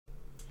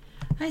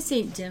Hi,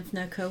 St.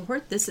 Dymphna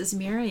cohort. This is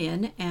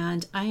Marian,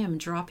 and I am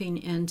dropping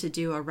in to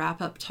do a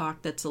wrap-up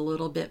talk that's a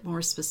little bit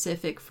more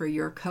specific for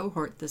your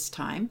cohort this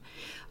time.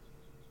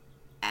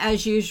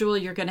 As usual,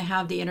 you're going to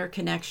have the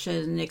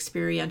interconnection,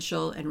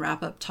 experiential, and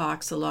wrap-up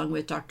talks along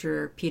with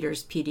Dr.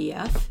 Peter's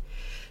PDF.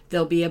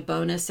 There'll be a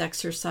bonus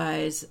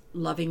exercise,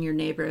 loving your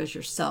neighbor as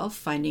yourself,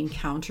 finding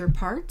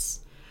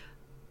counterparts.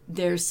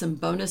 There's some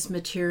bonus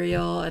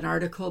material, an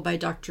article by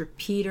Dr.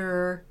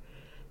 Peter,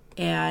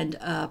 and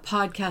a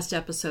podcast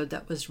episode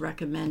that was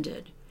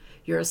recommended.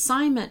 Your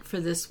assignment for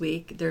this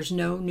week, there's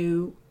no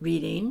new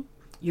reading.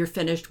 You're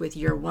finished with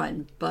year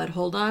one, but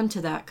hold on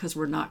to that because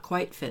we're not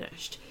quite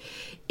finished.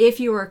 If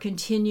you are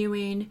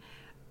continuing,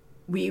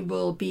 we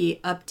will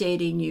be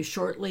updating you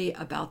shortly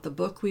about the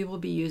book we will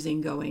be using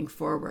going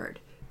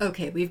forward.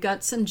 Okay, we've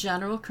got some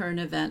general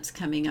current events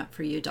coming up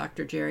for you.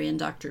 Dr. Jerry and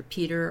Dr.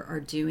 Peter are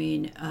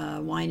doing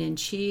Wine and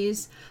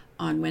Cheese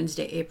on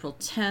Wednesday, April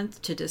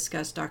 10th to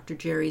discuss Dr.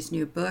 Jerry's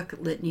new book,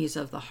 Litanies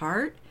of the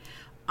Heart.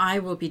 I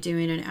will be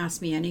doing an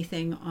Ask Me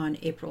Anything on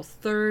April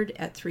 3rd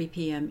at 3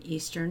 p.m.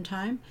 Eastern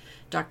Time.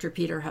 Dr.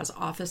 Peter has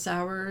office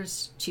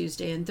hours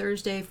Tuesday and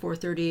Thursday,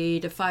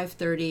 4:30 to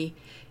 5:30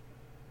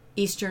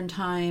 Eastern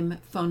Time.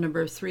 Phone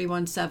number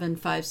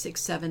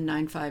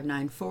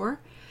 317-567-9594.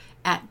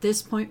 At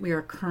this point, we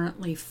are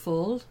currently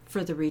full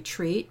for the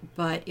retreat,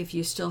 but if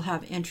you still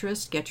have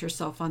interest, get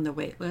yourself on the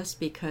wait list,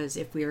 because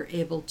if we are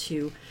able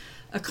to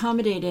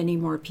accommodate any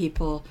more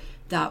people,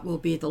 that will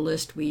be the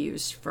list we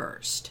use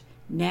first.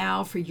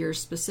 Now for your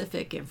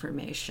specific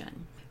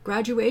information.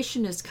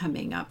 Graduation is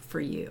coming up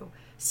for you.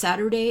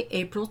 Saturday,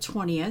 April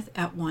 20th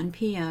at 1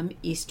 p.m.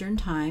 Eastern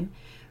Time.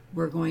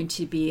 We're going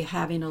to be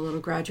having a little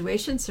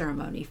graduation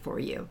ceremony for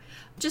you.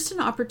 Just an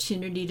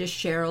opportunity to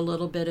share a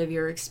little bit of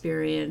your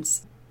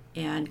experience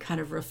and kind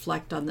of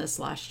reflect on this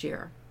last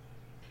year.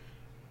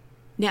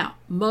 Now,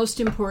 most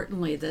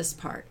importantly, this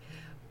part.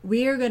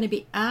 We are going to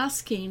be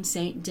asking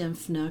St.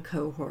 Dymphna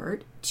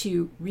cohort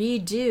to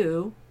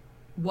redo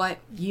what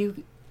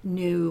you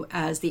knew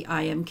as the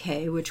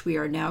IMK, which we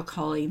are now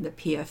calling the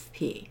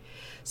PFP.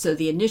 So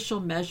the initial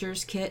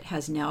measures kit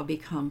has now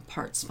become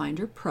Parts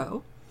Finder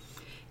Pro,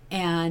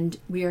 and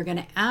we are going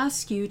to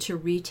ask you to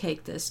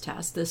retake this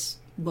test. This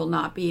will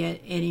not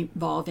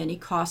involve any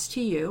cost to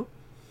you.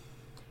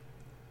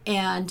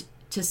 And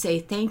to say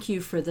thank you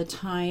for the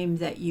time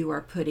that you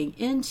are putting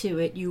into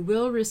it, you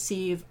will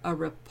receive a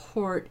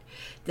report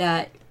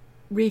that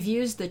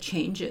reviews the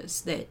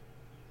changes that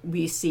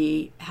we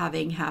see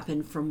having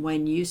happened from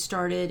when you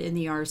started in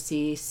the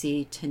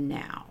RCC to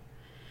now.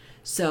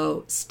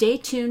 So stay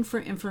tuned for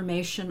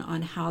information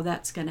on how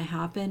that's going to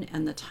happen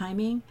and the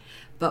timing,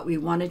 but we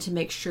wanted to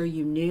make sure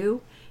you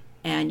knew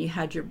and you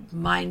had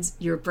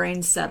your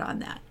brain set on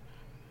that.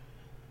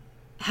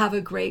 Have a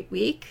great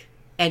week.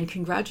 And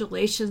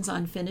congratulations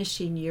on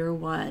finishing year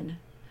one.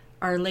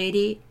 Our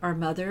Lady, our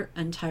Mother,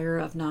 Untier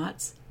of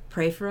Knots,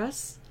 pray for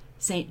us.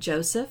 St.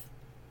 Joseph,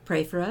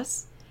 pray for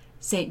us.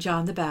 St.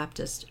 John the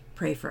Baptist,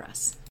 pray for us.